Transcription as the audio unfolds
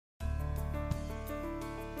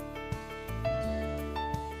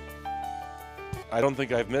I don't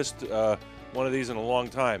think I've missed one of these in a long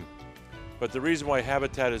time. But the reason why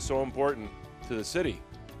Habitat is so important to the city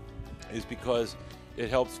is because it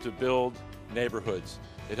helps to build neighborhoods.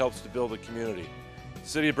 It helps to build a community. The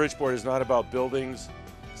city of Bridgeport is not about buildings.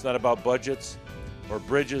 It's not about budgets or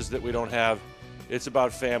bridges that we don't have. It's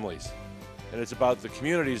about families, and it's about the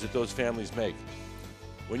communities that those families make.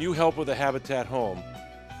 When you help with a Habitat home,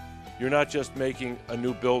 you're not just making a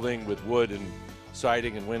new building with wood and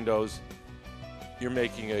siding and windows. You're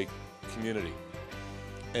making a community.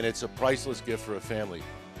 And it's a priceless gift for a family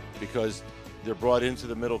because they're brought into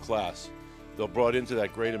the middle class. They're brought into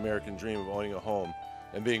that great American dream of owning a home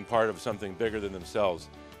and being part of something bigger than themselves.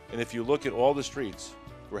 And if you look at all the streets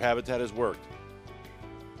where Habitat has worked,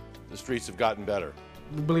 the streets have gotten better.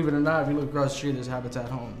 Believe it or not, if you look across the street, there's Habitat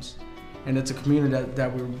homes. And it's a community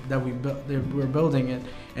that we're building it,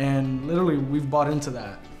 and literally we've bought into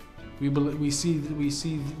that. We see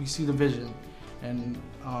the vision, and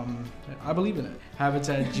I believe in it.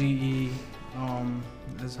 Habitat GE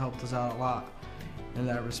has helped us out a lot in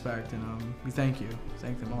that respect, and we thank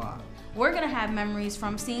them a lot. We're gonna have memories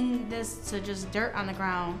from seeing this to just dirt on the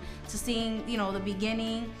ground, to seeing the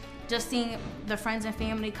beginning, just seeing the friends and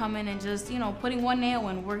family come in and just putting one nail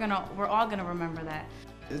in. We're all gonna remember that.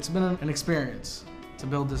 It's been an experience to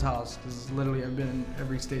build this house, because literally I've been in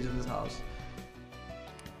every stage of this house.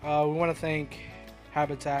 We want to thank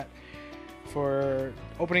Habitat for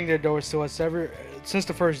opening their doors to us since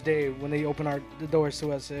the first day when they opened the doors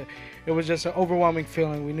to us. It was just an overwhelming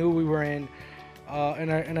feeling. We knew we were in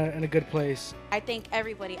a good place. I thank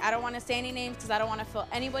everybody. I don't want to say any names because I don't want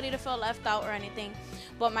anybody to feel left out or anything,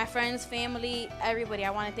 but my friends, family, everybody, I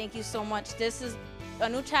want to thank you so much. This is a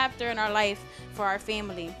new chapter in our life for our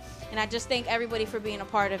family, and I just thank everybody for being a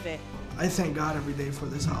part of it. I thank God every day for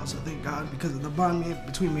this house. I thank God because of the bond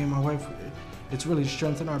between me and my wife. It's really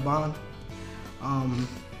strengthened our bond.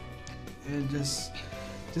 It just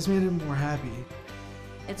made it more happy.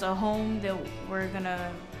 It's a home that we're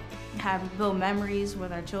gonna build memories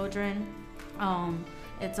with our children.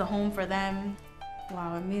 It's a home for them.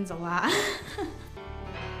 Wow, it means a lot.